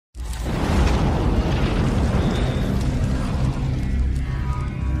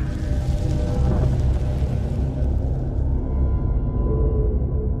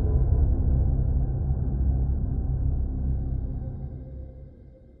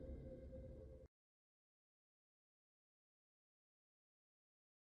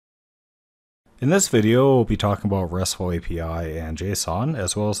In this video, we'll be talking about RESTful API and JSON,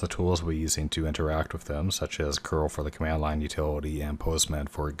 as well as the tools we're using to interact with them, such as curl for the command line utility and Postman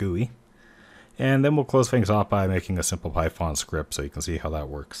for GUI. And then we'll close things off by making a simple Python script so you can see how that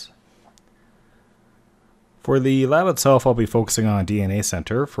works. For the lab itself, I'll be focusing on DNA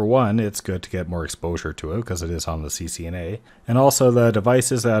Center. For one, it's good to get more exposure to it because it is on the CCNA. And also the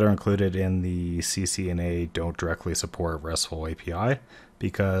devices that are included in the CCNA don't directly support RESTful API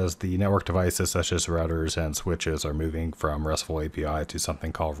because the network devices such as routers and switches are moving from RESTful API to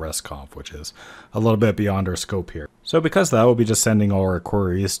something called RESTconf, which is a little bit beyond our scope here. So because of that, we'll be just sending all our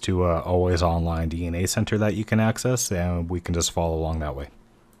queries to a always online DNA Center that you can access, and we can just follow along that way.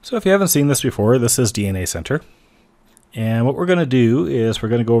 So if you haven't seen this before, this is DNA Center. And what we're going to do is we're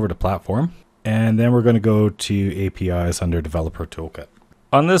going to go over to Platform, and then we're going to go to APIs under Developer Toolkit.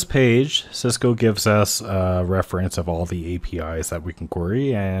 On this page, Cisco gives us a reference of all the APIs that we can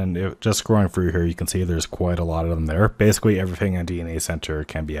query, and just scrolling through here, you can see there's quite a lot of them there. Basically, everything in DNA Center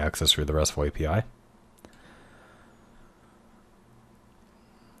can be accessed through the RESTful API.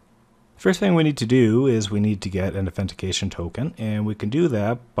 First thing we need to do is we need to get an authentication token, and we can do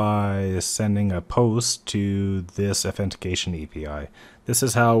that by sending a post to this authentication API. This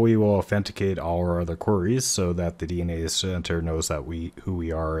is how we will authenticate all our other queries so that the DNA Center knows that who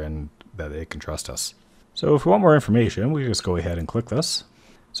we are and that it can trust us. So if we want more information, we can just go ahead and click this.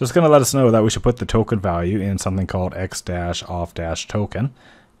 So it's going to let us know that we should put the token value in something called x-off-token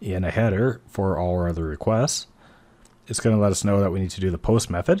in a header for all our other requests. It's going to let us know that we need to do the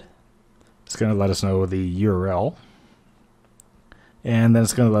post method. It's going to let us know the URL, and then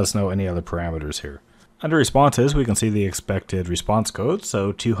it's going to let us know any other parameters here. Under responses, we can see the expected response code.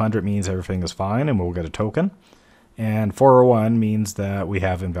 So 200 means everything is fine and we'll get a token, and 401 means that we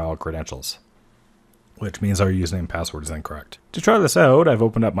have invalid credentials, which means our username and password is incorrect. To try this out, I've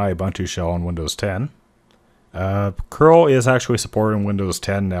opened up my Ubuntu shell on Windows 10. Curl is actually supported in Windows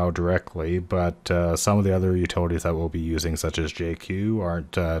 10 now directly, but some of the other utilities that we'll be using, such as JQ,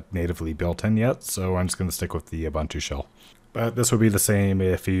 aren't natively built in yet, so I'm just going to stick with the Ubuntu shell. But this would be the same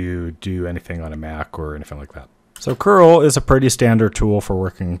if you do anything on a Mac or anything like that. So curl is a pretty standard tool for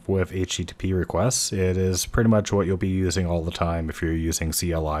working with HTTP requests. It is pretty much what you'll be using all the time if you're using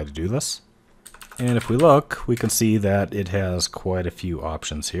CLI to do this. And if we look, we can see that it has quite a few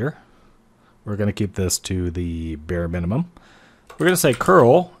options here. We're going to keep this to the bare minimum. We're going to say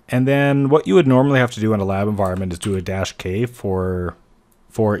curl, and then what you would normally have to do in a lab environment is do a -k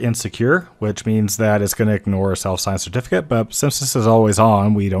for insecure, which means that it's going to ignore a self-signed certificate. But since this is always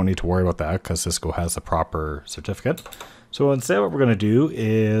on, we don't need to worry about that because Cisco has the proper certificate. So instead what we're going to do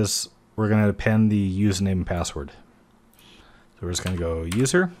is we're going to append the username and password. So we're just going to go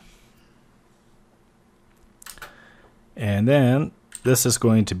user. And then this is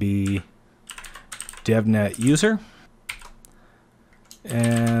going to be DevNet user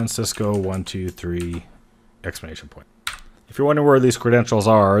and Cisco 123 exclamation point. If you're wondering where these credentials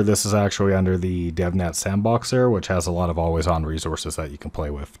are, this is actually under the DevNet sandbox there, which has a lot of always on resources that you can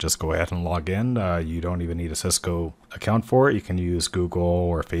play with. Just go ahead and log in. You don't even need a Cisco account for it. You can use Google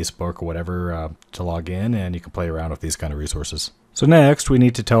or Facebook or whatever to log in, and you can play around with these kind of resources. So next we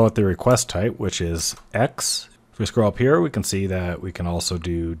need to tell it the request type, which is X. If we scroll up here, we can see that we can also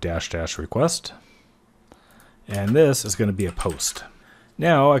do -- request. And this is going to be a post.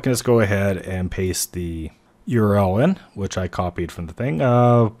 Now I can just go ahead and paste the URL in, which I copied from the thing.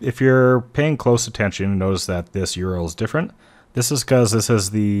 If you're paying close attention, notice that this URL is different. This is because this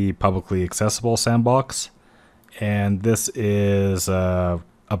is the publicly accessible sandbox, and this is a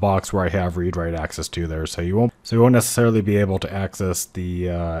box where I have read-write access to there. So you won't necessarily be able to access the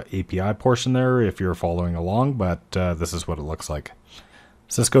API portion there if you're following along, but this is what it looks like.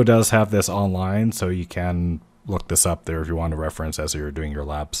 Cisco does have this online, so you can look this up there if you want to reference as you're doing your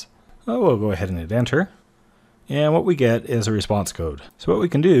labs. We'll go ahead and hit enter. And what we get is a response code. So what we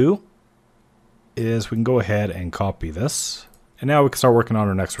can do is we can go ahead and copy this. And now we can start working on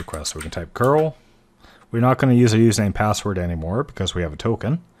our next request. So we can type curl. We're not going to use a username password anymore because we have a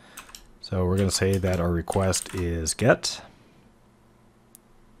token. So we're going to say that our request is get.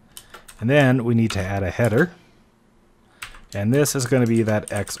 And then we need to add a header. And this is going to be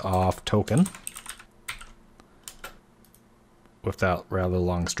that x-off token with that rather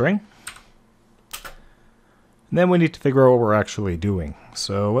long string. And then we need to figure out what we're actually doing.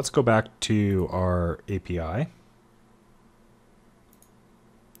 So let's go back to our API.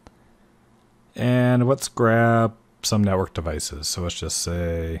 And let's grab some network devices. So let's just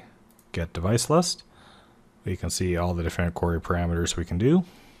say get device list. We can see all the different query parameters we can do.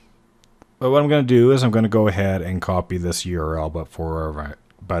 But what I'm going to do is I'm going to go ahead and copy this URL,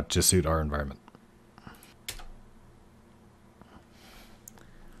 but to suit our environment.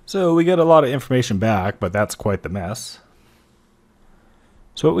 So we get a lot of information back, but that's quite the mess.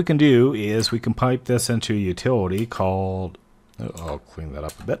 So what we can do is we can pipe this into a utility called, I'll clean that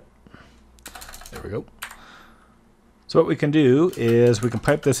up a bit. There we go. So what we can do is we can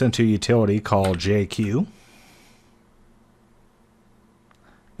pipe this into a utility called JQ.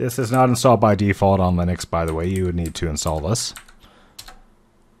 This is not installed by default on Linux, by the way. You would need to install this.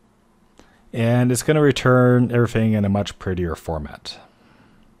 And it's going to return everything in a much prettier format.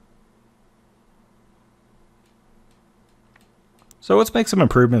 So let's make some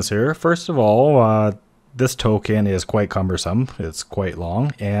improvements here. First of all, this token is quite cumbersome. It's quite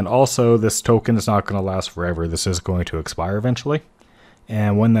long. And also, this token is not going to last forever. This is going to expire eventually.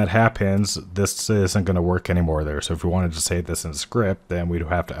 And when that happens, this isn't going to work anymore there. So if we wanted to save this in a script, then we'd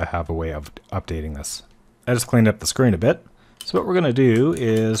have to have a way of updating this. I just cleaned up the screen a bit. So what we're going to do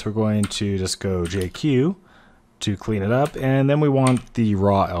is we're going to just go JQ to clean it up. And then we want the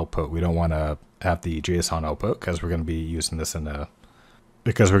raw output. We don't want to have the JSON output because we're going to be using this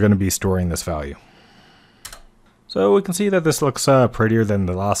because we're going to be storing this value. So we can see that this looks prettier than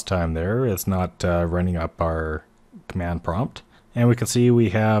the last time there. It's not running up our command prompt. And we can see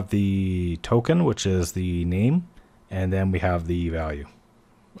we have the token, which is the name, and then we have the value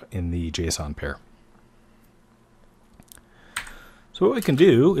in the JSON pair. So what we can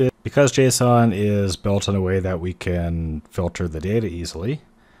do is, because JSON is built in a way that we can filter the data easily,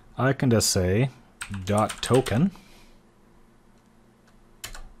 I can just say .token.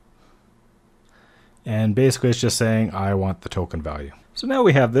 And basically it's just saying I want the token value. So now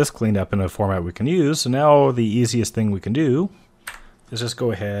we have this cleaned up in a format we can use. So now the easiest thing we can do is just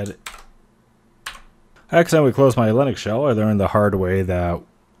go ahead. I accidentally closed my Linux shell. I learned the hard way that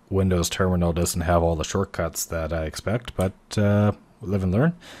Windows terminal doesn't have all the shortcuts that I expect, but live and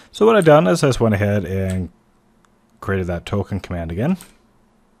learn. So what I've done is I just went ahead and created that token command again.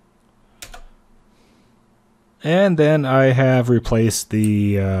 And then I have replaced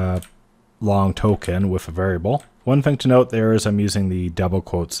the long token with a variable. One thing to note there is I'm using the double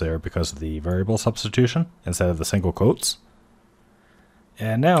quotes there because of the variable substitution instead of the single quotes.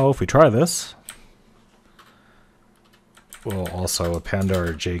 And now if we try this, we'll also append our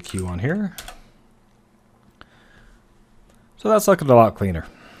JQ on here. So that's looking a lot cleaner.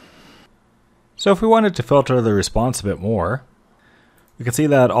 So if we wanted to filter the response a bit more, we can see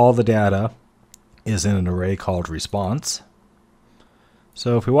that all the data is in an array called response.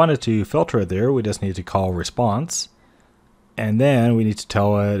 So if we wanted to filter it there, we just need to call response. And then we need to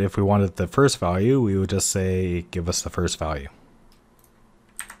tell it if we wanted the first value, we would just say give us the first value.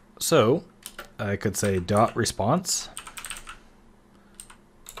 So I could say .response,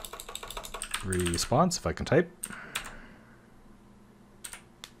 response if I can type.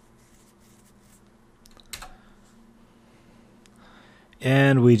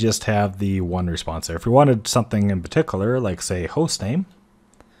 And we just have the one response there. If we wanted something in particular, like say hostname,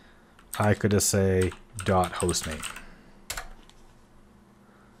 I could just say .hostname.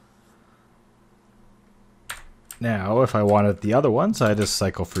 Now, if I wanted the other ones, I just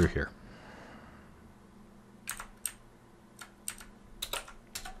cycle through here.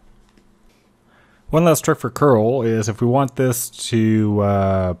 One last trick for curl is if we want this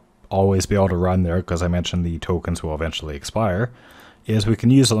to always be able to run there, because I mentioned the tokens will eventually expire, is we can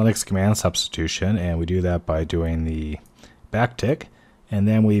use a Linux command substitution, and we do that by doing the backtick, and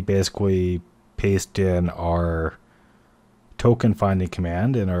then we basically paste in our token finding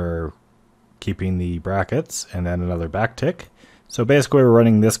command in our keeping the brackets, and then another backtick. So basically we're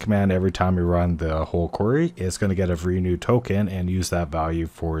running this command every time we run the whole query. It's going to get a renew token and use that value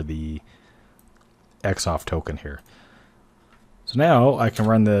for the XOF token here. So now I can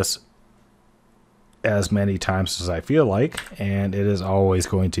run this as many times as I feel like, and it is always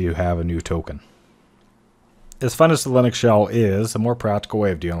going to have a new token. As fun as the Linux shell is, the more practical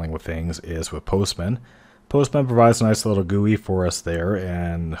way of dealing with things is with Postman. Postman provides a nice little GUI for us there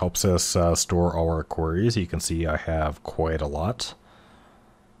and helps us store all our queries. You can see I have quite a lot.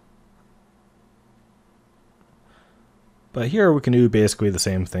 But here we can do basically the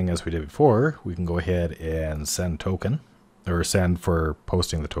same thing as we did before. We can go ahead and send token, or send for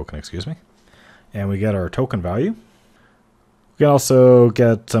posting the token, excuse me. And we get our token value. We can also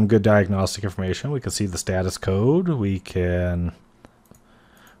get some good diagnostic information. We can see the status code. We can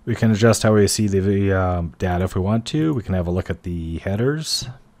adjust how we see the data if we want to. We can have a look at the headers.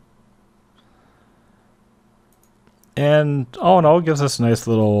 And all in all, it gives us a nice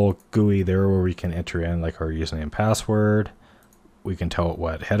little GUI there where we can enter in like our username and password. We can tell it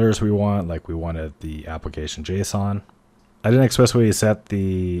what headers we want, like we wanted the application JSON. I didn't explicitly set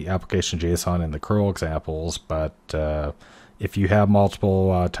the application JSON in the curl examples, but if you have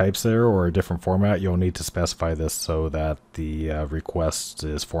multiple types there or a different format, you'll need to specify this so that the request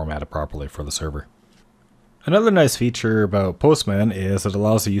is formatted properly for the server. Another nice feature about Postman is it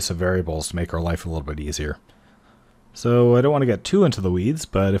allows the use of variables to make our life a little bit easier. So I don't want to get too into the weeds,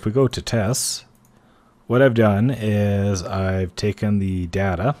 but if we go to tests, what I've done is I've taken the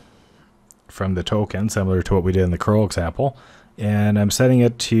data from the token, similar to what we did in the curl example, and I'm setting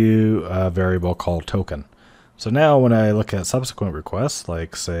it to a variable called token. So now when I look at subsequent requests,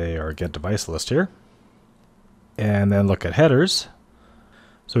 like say our get device list here, and then look at headers,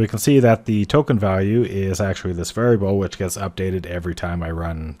 so we can see that the token value is actually this variable which gets updated every time I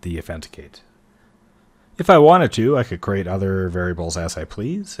run the authenticate. If I wanted to, I could create other variables as I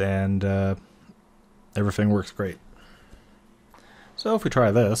please, and everything works great. So if we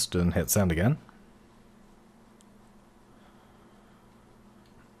try this and hit send again,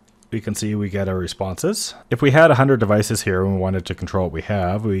 we can see we get our responses. If we had 100 devices here and we wanted to control what we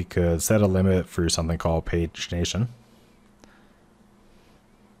have, we could set a limit through something called pagination.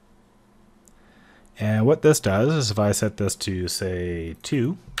 And what this does is if I set this to say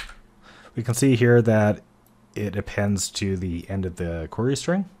 2, we can see here that it appends to the end of the query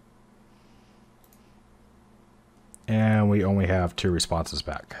string. And we only have 2 responses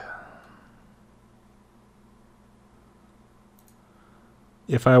back.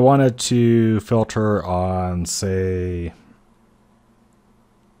 If I wanted to filter on, say,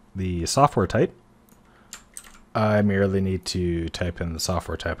 the software type, I merely need to type in the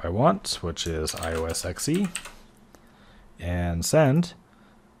software type I want, which is iOS XE, and send.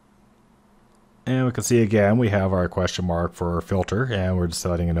 And we can see again we have our question mark for our filter, and we're just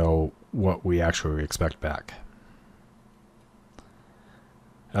letting it know what we actually expect back.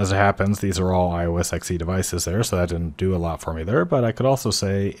 As it happens, these are all iOS XE devices there, so that didn't do a lot for me there, but I could also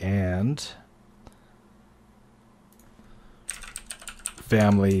say and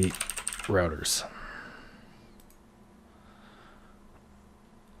family routers.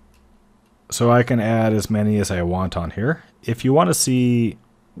 So I can add as many as I want on here. If you want to see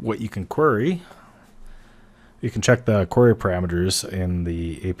what you can query, you can check the query parameters in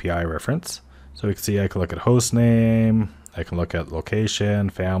the API reference. So we can see I can look at host name, I can look at location,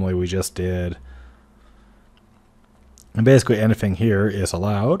 family we just did. And basically anything here is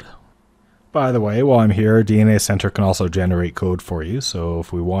allowed. By the way, while I'm here, DNA Center can also generate code for you. So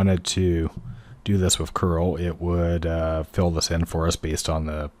if we wanted to do this with curl, it would fill this in for us based on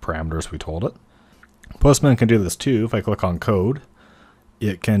the parameters we told it. Postman can do this too. If I click on code,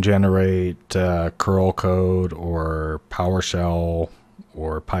 it can generate curl code or PowerShell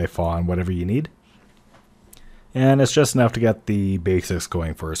or Python, whatever you need. And it's just enough to get the basics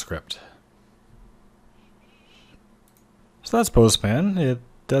going for a script. So that's Postman. It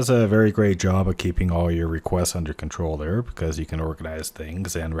does a very great job of keeping all your requests under control there because you can organize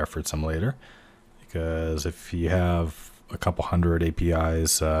things and reference them later. Because if you have a couple hundred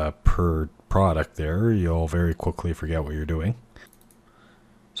APIs per product there, you'll very quickly forget what you're doing.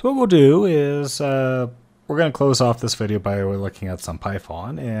 So what we'll do is we're going to close off this video by looking at some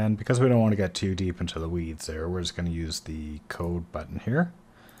Python, and because we don't want to get too deep into the weeds there, we're just going to use the code button here,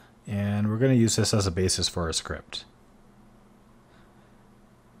 and we're going to use this as a basis for our script.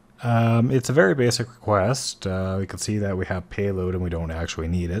 It's a very basic request. We can see that we have payload and we don't actually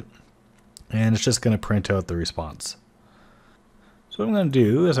need it, and it's just going to print out the response. So what I'm going to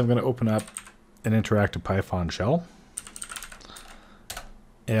do is I'm going to open up an interactive Python shell.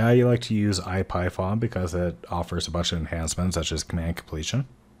 Yeah, I like to use IPython because it offers a bunch of enhancements such as command completion.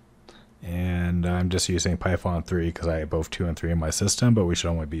 And I'm just using Python 3 because I have both 2 and 3 in my system, but we should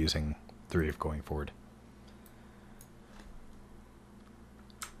only be using 3 going forward.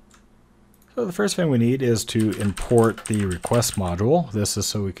 So the first thing we need is to import the request module. This is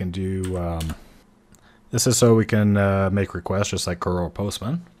so we can do make requests just like curl or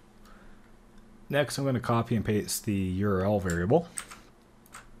Postman. Next, I'm going to copy and paste the URL variable,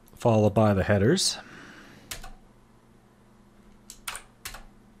 followed by the headers.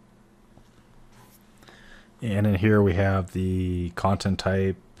 And in here we have the content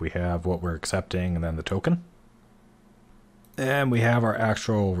type, we have what we're accepting, and then the token. And we have our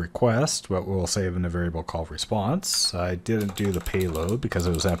actual request, what we'll save in a variable called response. I didn't do the payload because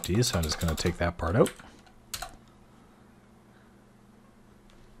it was empty, so I'm just going to take that part out.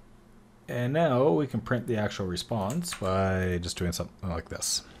 And now we can print the actual response by just doing something like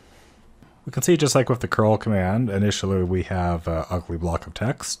this. We can see just like with the curl command, initially we have an ugly block of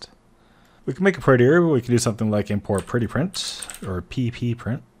text. We can make it prettier, but we can do something like import pretty print or pp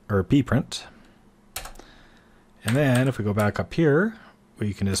print or pprint. And then if we go back up here,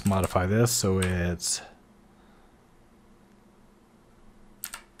 we can just modify this so it's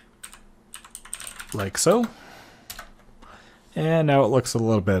like so. And now it looks a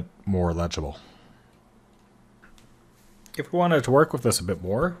little bit more legible. If we wanted to work with this a bit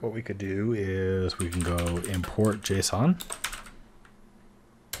more, what we could do is we can go import JSON.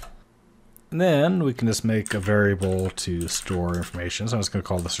 And then we can just make a variable to store information. So I'm just going to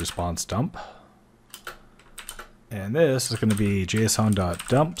call this response dump. And this is going to be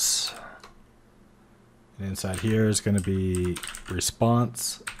json.dumps. And inside here is going to be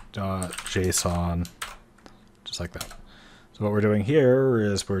response.json, just like that. So what we're doing here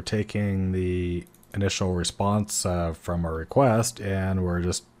is we're taking the initial response from a request and we're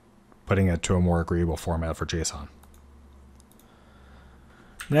just putting it to a more agreeable format for JSON.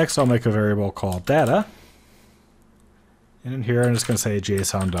 Next, I'll make a variable called data. And in here, I'm just going to say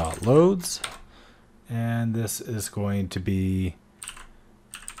json.loads. And this is going to be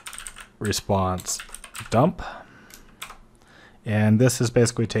response dump. And this is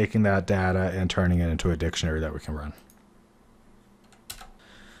basically taking that data and turning it into a dictionary that we can run.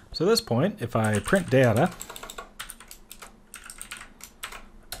 So at this point, if I print data,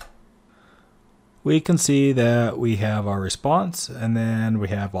 we can see that we have our response and then we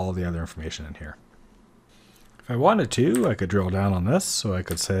have all the other information in here. If I wanted to, I could drill down on this. So I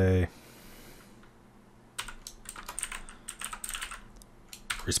could say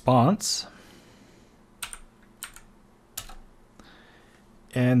response,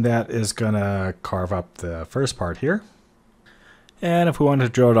 and that is going to carve up the first part here. And if we wanted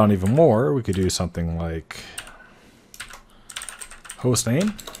to drill down even more, we could do something like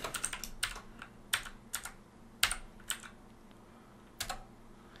hostname.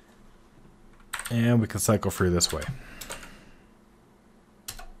 And we can cycle through this way.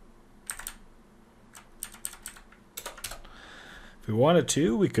 If we wanted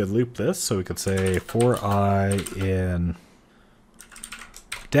to, we could loop this. So we could say for I in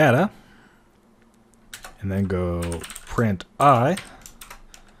data, and then go print I.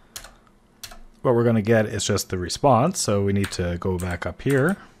 What we're going to get is just the response. So we need to go back up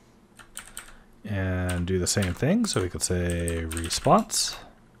here and do the same thing. So we could say response.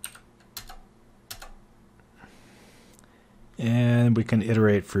 And we can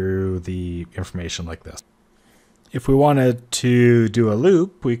iterate through the information like this. If we wanted to do a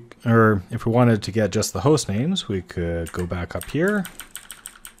loop, or if we wanted to get just the host names, we could go back up here.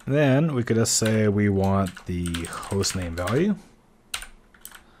 Then we could just say we want the host name value.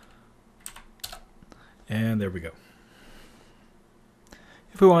 And there we go.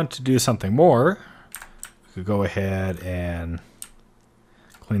 If we want to do something more, we could go ahead and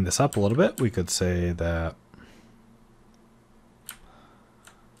clean this up a little bit. We could say that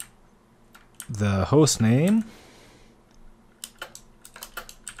the host name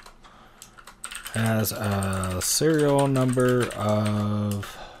has a serial number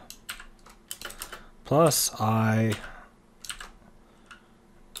of plus I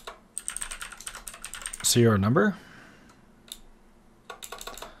serial number,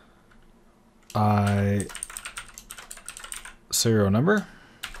 I serial number.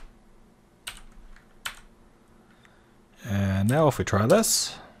 And now if we try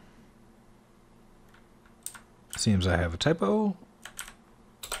this, seems I have a typo.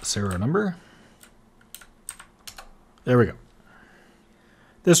 Serial number. There we go.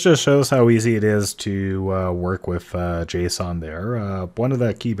 This just shows how easy it is to work with JSON there. One of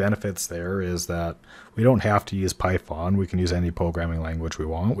the key benefits there is that we don't have to use Python. We can use any programming language we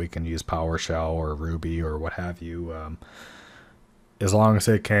want. We can use PowerShell or Ruby or what have you. As long as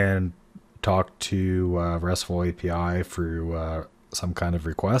it can talk to RESTful API through some kind of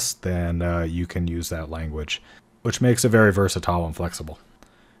request, then you can use that language, which makes it very versatile and flexible.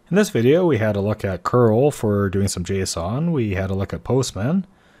 In this video, we had a look at curl for doing some JSON. We had a look at Postman,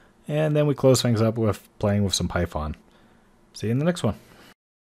 and then we close things up with playing with some Python. See you in the next one.